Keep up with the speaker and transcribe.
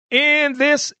In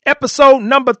this episode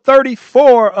number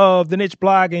 34 of the Niche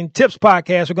Blogging Tips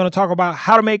Podcast, we're going to talk about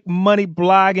how to make money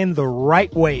blogging the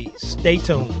right way. Stay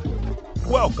tuned.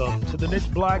 Welcome to the Niche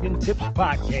Blogging Tips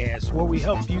Podcast, where we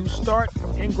help you start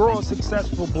and grow a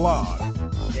successful blog.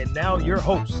 And now your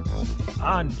host,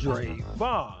 Andre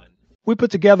Vaughn. We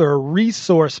put together a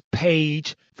resource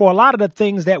page for a lot of the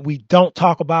things that we don't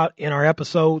talk about in our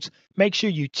episodes. Make sure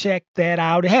you check that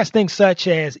out. It has things such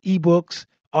as ebooks,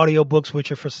 audiobooks,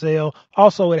 which are for sale.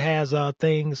 Also, it has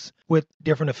things with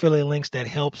different affiliate links that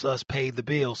helps us pay the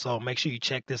bill. So make sure you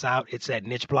check this out. It's at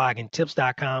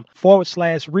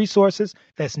nichebloggingtips.com/resources.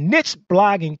 That's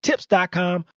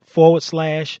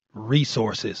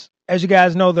nichebloggingtips.com/resources. As you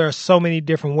guys know, there are so many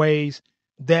different ways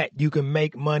that you can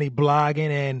make money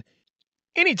blogging. And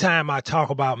anytime I talk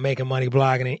about making money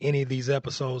blogging in any of these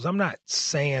episodes, I'm not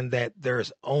saying that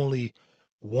there's only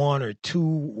one or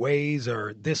two ways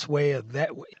or this way or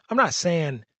that way. I'm not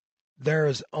saying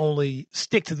there's only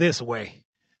stick to this way.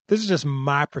 This is just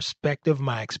my perspective,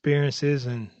 my experiences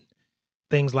and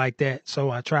things like that.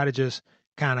 So I try to just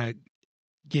kind of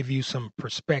give you some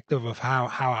perspective of how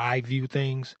I view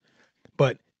things,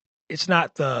 but it's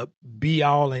not the be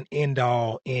all and end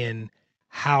all in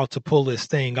how to pull this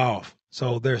thing off.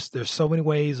 So there's so many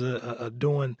ways of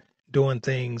doing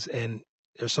things, and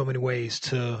there's so many ways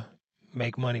to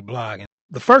make money blogging.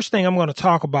 The first thing I'm going to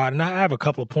talk about, and I have a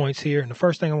couple of points here, and the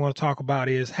first thing I'm going to talk about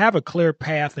is have a clear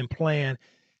path and plan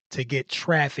to get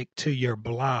traffic to your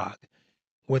blog.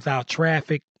 Without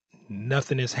traffic,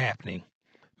 nothing is happening.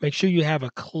 Make sure you have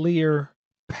a clear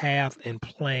path and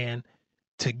plan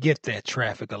to get that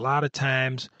traffic. A lot of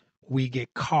times we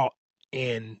get caught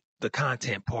in the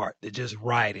content part. They're just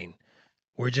writing.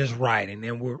 We're just writing,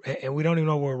 and we don't even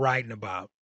know what we're writing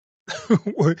about.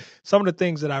 Some of the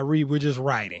things that I read, we're just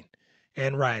writing.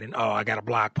 Oh, I got a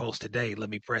blog post today. Let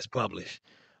me press publish.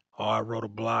 Oh, I wrote a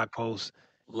blog post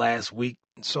last week,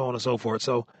 and so on and so forth.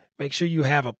 So make sure you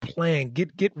have a plan.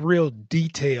 Get real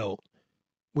detailed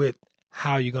with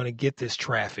how you're going to get this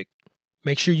traffic.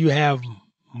 Make sure you have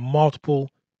multiple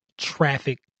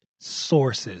traffic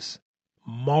sources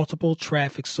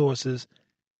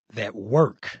that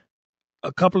work.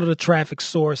 A couple of the traffic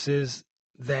sources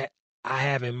that I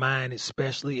have in mind,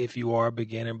 especially if you are a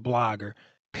beginner blogger: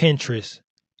 Pinterest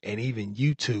and even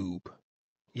YouTube.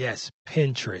 Yes,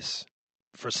 Pinterest.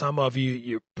 For some of you,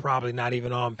 you're probably not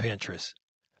even on Pinterest,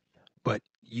 but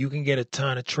you can get a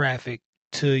ton of traffic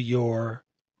to your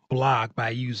blog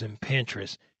by using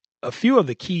Pinterest. A few of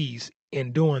the keys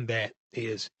in doing that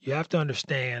is you have to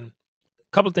understand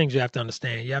a couple of things. You have to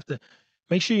understand. You have to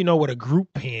make sure you know what a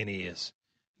group pin is.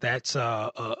 That's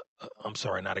I'm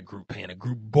sorry, not a group pin, a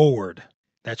group board.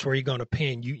 That's where you're going to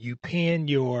pin. You pin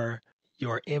your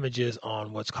images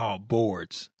on what's called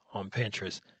boards on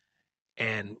Pinterest.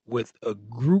 And with a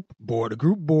group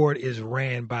board is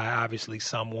ran by obviously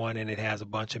someone, and it has a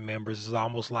bunch of members. It's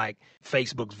almost like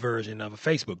Facebook's version of a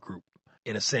Facebook group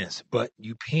in a sense, but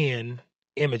you pin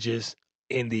images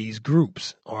in these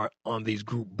groups or on these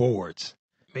group boards.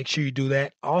 Make sure you do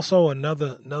that. Also,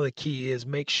 another key is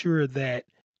make sure that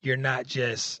you're not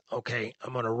just, okay,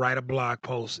 I'm going to write a blog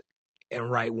post and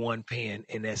write one pin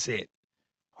and that's it,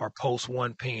 or post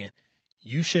one pin.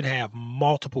 You should have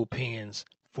multiple pins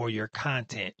for your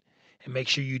content, and make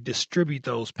sure you distribute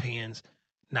those pins,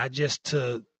 not just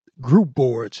to group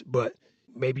boards, but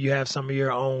maybe you have some of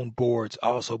your own boards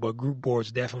also, but group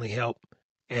boards definitely help,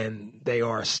 and they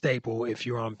are a staple if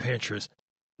you're on Pinterest.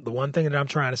 The one thing that I'm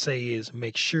trying to say is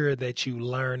make sure that you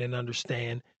learn and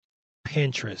understand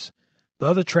Pinterest. The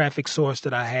other traffic source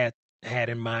that I had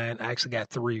in mind, I actually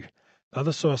got three. The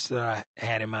other source that I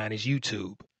had in mind is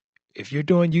YouTube. If you're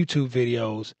doing YouTube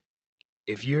videos,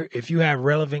 if you have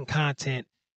relevant content,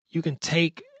 you can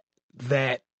take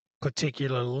that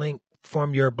particular link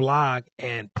from your blog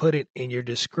and put it in your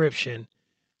description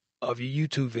of your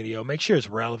YouTube video. Make sure it's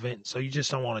relevant. So you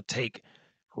just don't want to take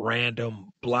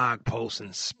random blog posts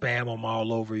and spam them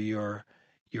all over your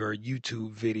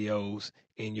YouTube videos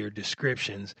in your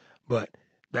descriptions. But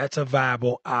that's a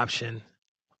viable option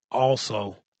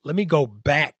also. Let me go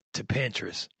back to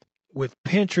Pinterest. With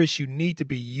Pinterest, you need to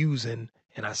be using,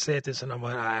 and I said this and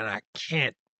I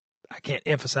can't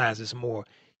emphasize this more.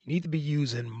 You need to be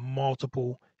using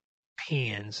multiple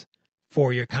pins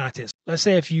for your content. Let's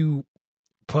say if you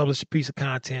publish a piece of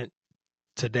content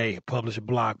today, publish a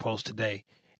blog post today,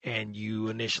 and you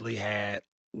initially had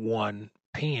one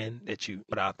pin that you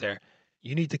put out there,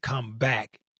 you need to come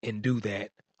back and do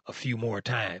that a few more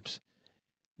times.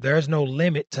 There's no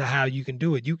limit to how you can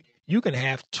do it. You can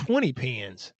have 20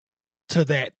 pins to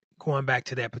that going back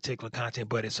to that particular content,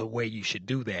 but it's a way you should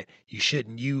do that. You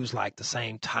shouldn't use like the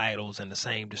same titles and the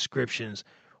same descriptions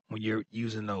when you're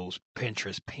using those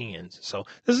Pinterest pins. So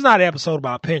this is not an episode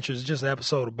about Pinterest, it's just an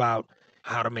episode about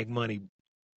how to make money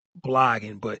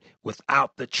blogging, but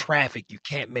without the traffic, you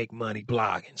can't make money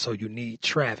blogging. So you need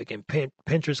traffic, and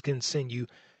Pinterest can send you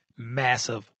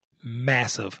massive,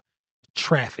 massive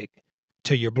traffic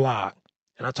to your blog.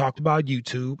 And I talked about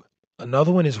YouTube.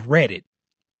 Another one is Reddit.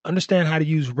 Understand how to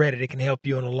use Reddit. It can help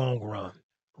you in the long run.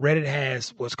 Reddit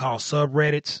has what's called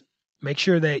subreddits. Make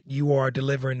sure that you are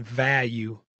delivering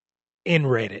value in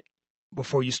Reddit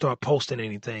before you start posting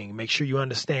anything. Make sure you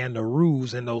understand the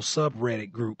rules in those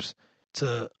subreddit groups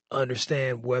to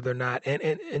understand whether or not,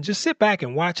 and just sit back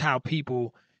and watch how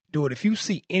people do it. If you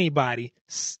see anybody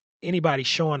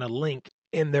showing a link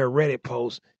in their Reddit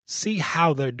post, see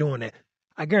how they're doing it.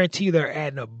 I guarantee they're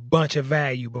adding a bunch of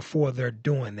value before they're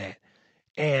doing that.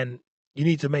 And you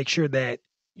need to make sure that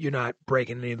you're not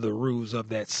breaking any of the rules of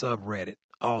that subreddit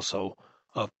also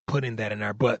of putting that in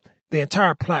there. But the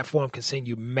entire platform can send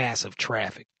you massive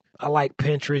traffic. I like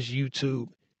Pinterest, YouTube,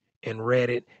 and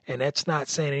Reddit. And that's not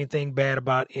saying anything bad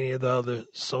about any of the other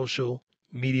social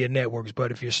media networks.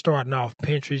 But if you're starting off,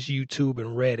 Pinterest, YouTube,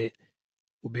 and Reddit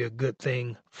will be a good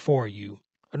thing for you.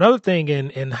 Another thing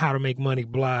in how to make money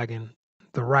blogging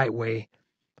the right way,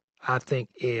 I think,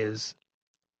 is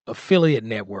affiliate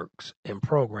networks and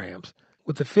programs.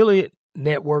 With affiliate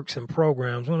networks and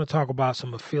programs, I'm going to talk about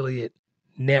some affiliate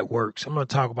networks. I'm going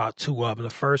to talk about two of them. The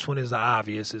first one is the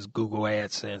obvious, is Google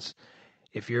AdSense.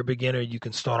 If you're a beginner, you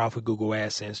can start off with Google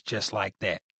AdSense just like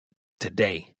that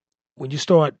today. When you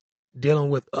start dealing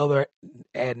with other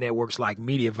ad networks like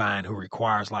Mediavine, who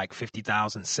requires like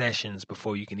 50,000 sessions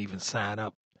before you can even sign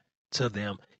up to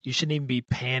them, you shouldn't even be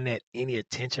paying that any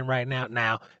attention right now.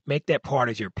 Now, make that part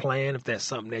of your plan if that's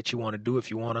something that you want to do. If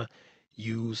you want to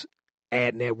use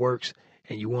ad networks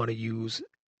and you want to use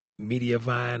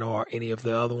Mediavine or any of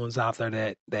the other ones out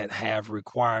there that have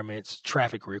requirements,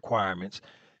 traffic requirements,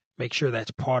 make sure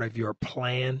that's part of your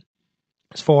plan.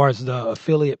 As far as the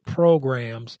affiliate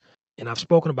programs, and I've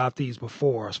spoken about these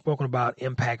before. I've spoken about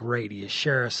Impact Radius,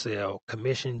 ShareASale,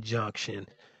 Commission Junction,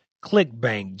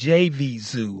 ClickBank,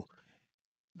 JVZoo.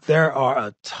 There are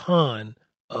a ton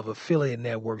of affiliate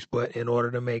networks, but in order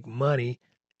to make money,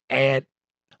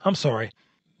 Mediavine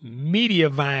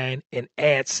and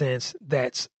AdSense,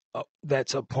 that's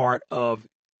a part of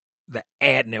the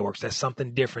ad networks. That's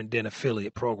something different than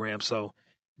affiliate programs. So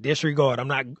disregard.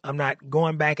 I'm not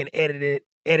going back and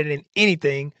editing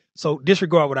anything. So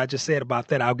disregard what I just said about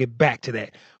that. I'll get back to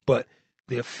that. But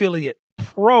the affiliate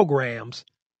programs,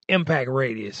 Impact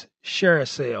Radius,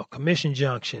 ShareASale, Commission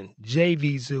Junction,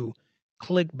 JVZoo,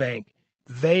 ClickBank,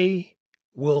 they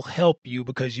will help you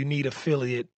because you need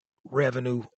affiliate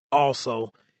revenue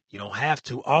also. You don't have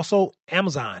to. Also,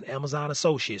 Amazon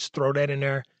Associates, throw that in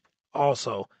there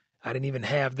also. I didn't even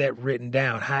have that written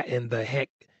down. How in the heck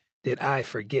did I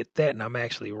forget that? And I'm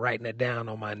actually writing it down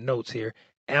on my notes here.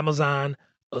 Amazon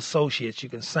Associates. You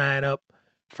can sign up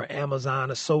for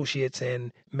Amazon Associates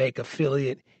and make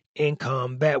affiliate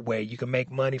income that way. You can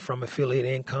make money from affiliate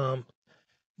income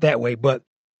that way. But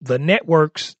the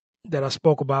networks that I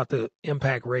spoke about, the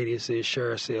Impact Radius, is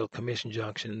ShareASale, Commission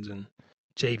Junctions, and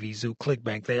JVZoo,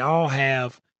 ClickBank. They all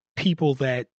have people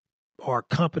that are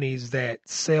companies that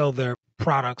sell their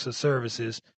products or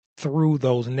services through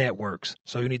those networks.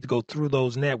 So you need to go through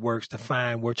those networks to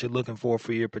find what you're looking for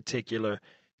your particular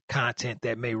content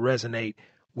that may resonate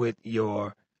with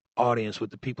your audience,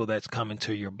 with the people that's coming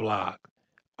to your blog.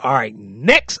 All right,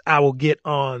 next I will get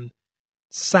on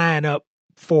sign up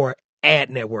for ad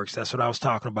networks. That's what I was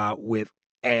talking about with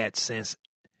AdSense,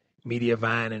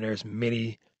 Mediavine, and there's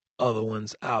many other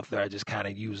ones out there. I just kind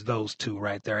of use those two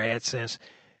right there. AdSense,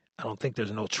 I don't think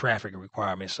there's no traffic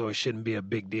requirement, so it shouldn't be a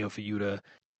big deal for you to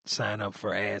sign up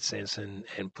for AdSense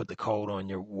and put the code on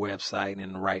your website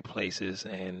in the right places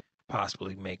and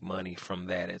possibly make money from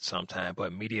that at some time.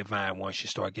 But Mediavine, once you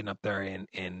start getting up there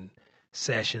in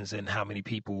sessions and how many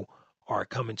people are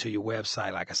coming to your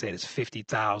website, like I said, it's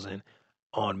 50,000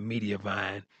 on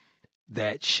Mediavine.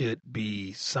 That should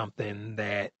be something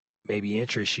that maybe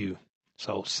interests you.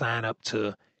 So sign up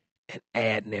to an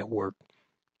ad network.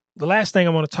 The last thing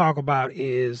I want to talk about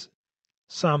is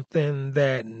something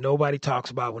that nobody talks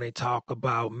about when they talk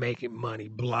about making money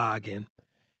blogging.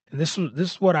 And this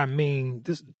is what I mean.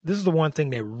 This is the one thing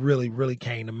that really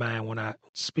came to mind when I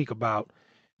speak about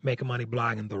making money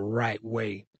blogging the right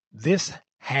way. It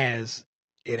has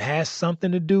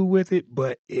something to do with it,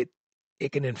 but it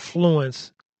can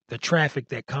influence the traffic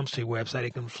that comes to your website.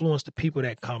 It can influence the people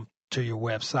that come to your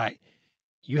website.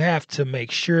 you have to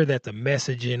make sure that the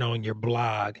messaging on your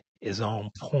blog is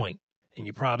on point. And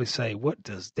you probably say, what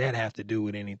does that have to do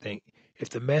with anything? If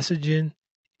the messaging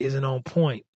isn't on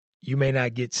point, you may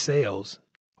not get sales,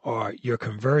 or your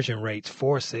conversion rates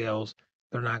for sales,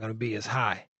 they're not going to be as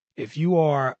high. If you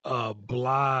are a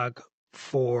blog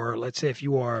for, let's say, if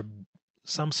you are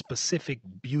some specific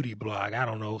beauty blog, I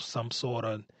don't know, some sort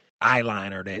of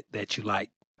eyeliner that you like,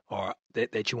 or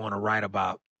that you want to write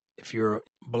about. If you're a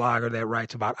blogger that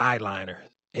writes about eyeliner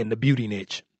in the beauty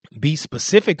niche, be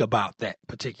specific about that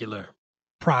particular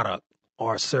product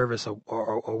or service,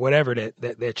 or whatever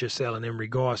that you're selling in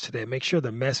regards to that. Make sure the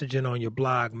messaging on your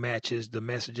blog matches the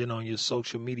messaging on your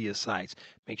social media sites.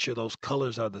 Make sure those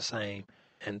colors are the same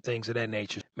and things of that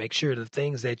nature. Make sure the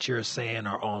things that you're saying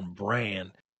are on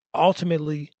brand.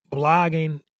 Ultimately,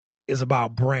 blogging is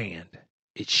about brand.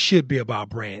 It should be about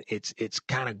brand. It's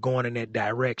kind of going in that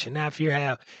direction. Now, if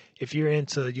you're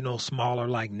into, smaller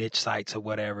like niche sites or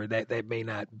whatever, that may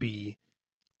not be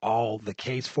all the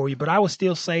case for you. But I would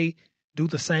still say do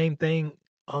the same thing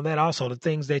on that also. The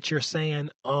things that you're saying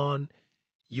on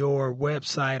your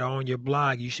website or on your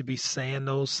blog, you should be saying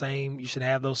you should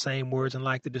have those same words in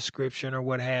like the description or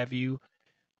what have you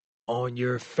on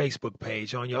your Facebook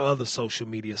page, on your other social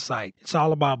media site. It's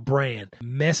all about brand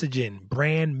messaging.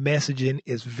 Brand messaging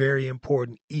is very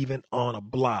important, even on a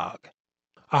blog.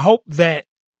 I hope that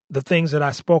the things that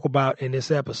I spoke about in this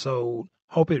episode,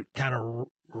 hope it kind of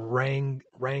rang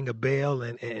a bell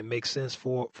and makes sense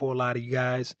for a lot of you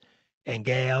guys and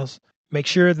gals. Make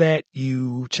sure that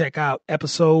you check out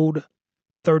episode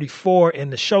 34 in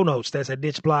the show notes. That's at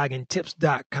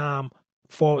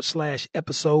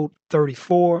nichebloggingtips.com/episode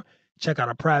 34. Check out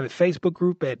our private Facebook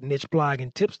group at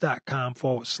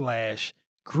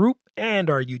nichebloggingtips.com/group and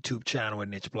our YouTube channel at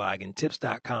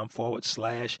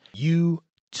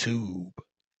nichebloggingtips.com/YouTube.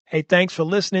 Hey, thanks for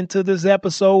listening to this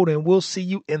episode, and we'll see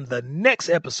you in the next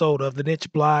episode of the Niche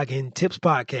Blogging Tips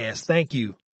Podcast. Thank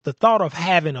you. The thought of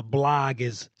having a blog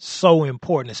is so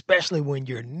important, especially when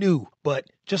you're new. But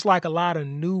just like a lot of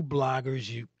new bloggers,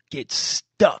 you get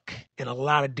stuck in a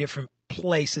lot of different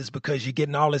places because you're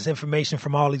getting all this information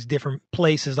from all these different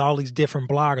places, all these different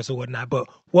bloggers or whatnot. But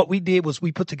what we did was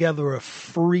we put together a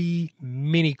free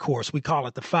mini course. We call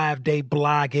it the 5-day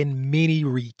blogging mini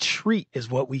retreat is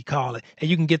what we call it. And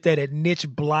you can get that at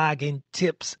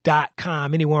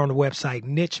nichebloggingtips.com, anywhere on the website,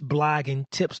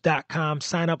 nichebloggingtips.com.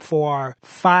 Sign up for our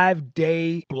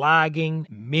 5-day blogging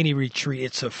mini retreat.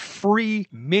 It's a free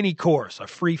mini course, a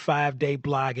free 5-day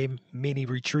blogging mini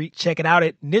retreat. Check it out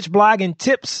at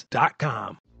nichebloggingtips.com.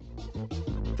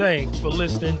 Thanks for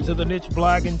listening to the Niche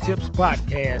Blogging Tips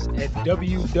Podcast at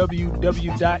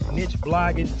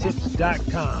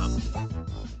www.nichebloggingtips.com.